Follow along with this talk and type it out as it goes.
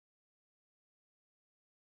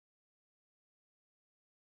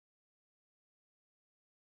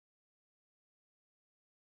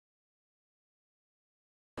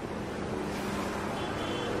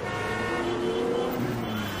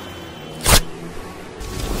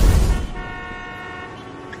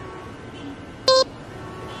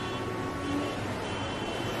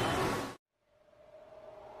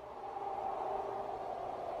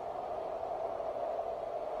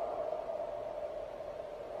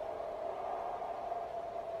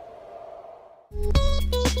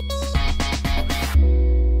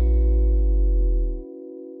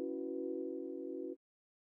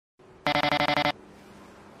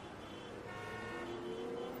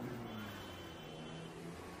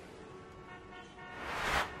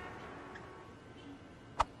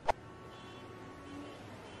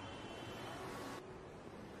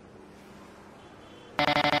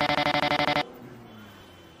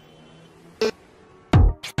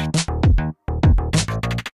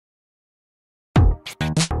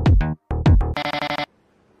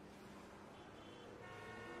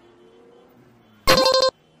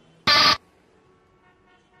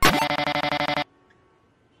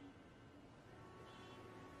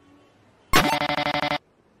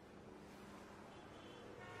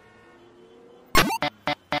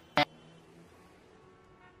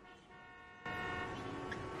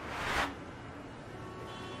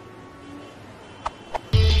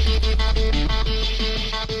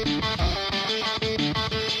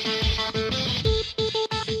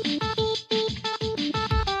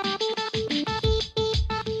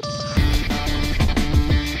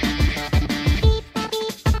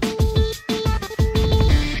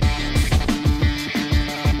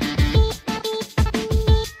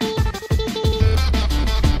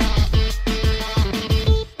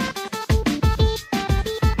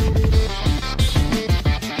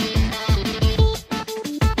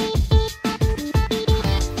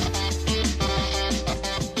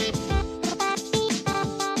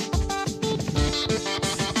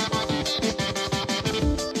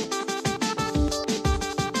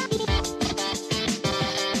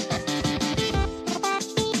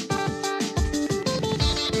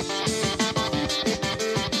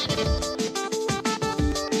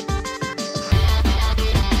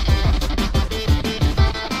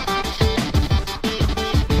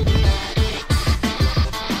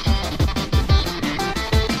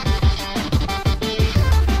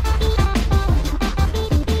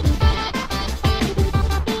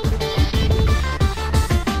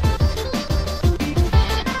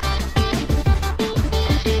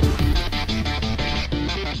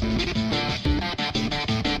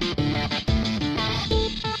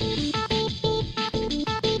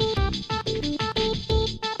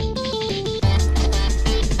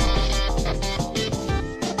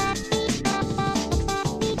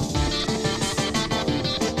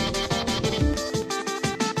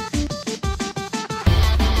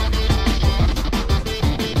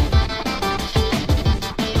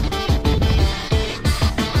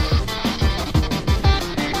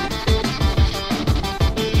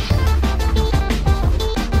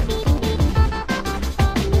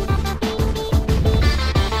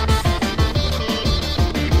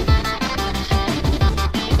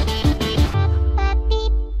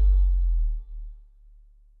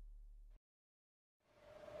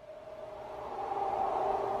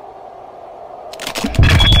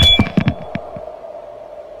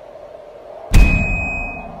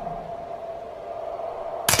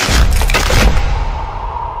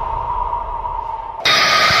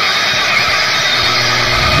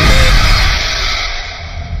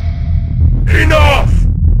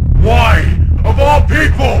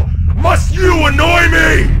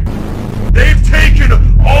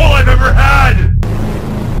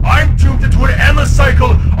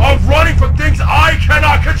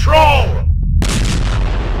control!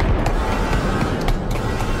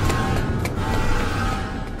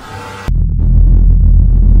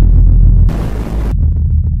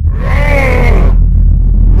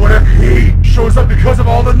 What if he shows up because of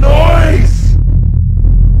all the noise?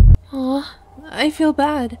 Aw, I feel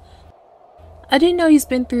bad. I didn't know he's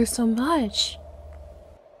been through so much.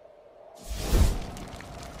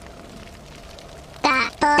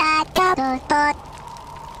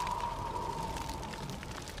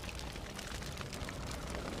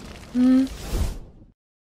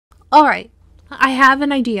 Alright, I have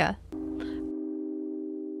an idea.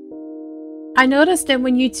 I noticed that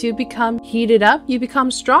when you two become heated up, you become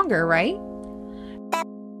stronger, right?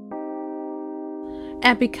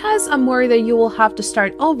 And because I'm worried that you will have to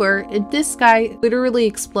start over if this guy literally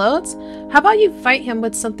explodes, how about you fight him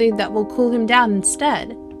with something that will cool him down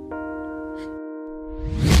instead?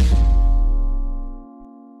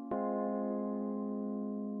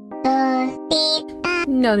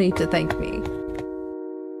 No need to thank me.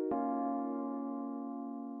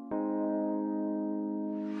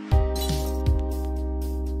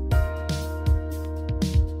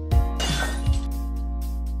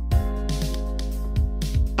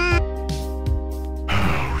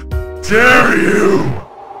 Dare you!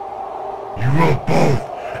 You will both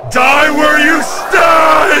die where you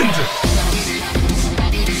stand!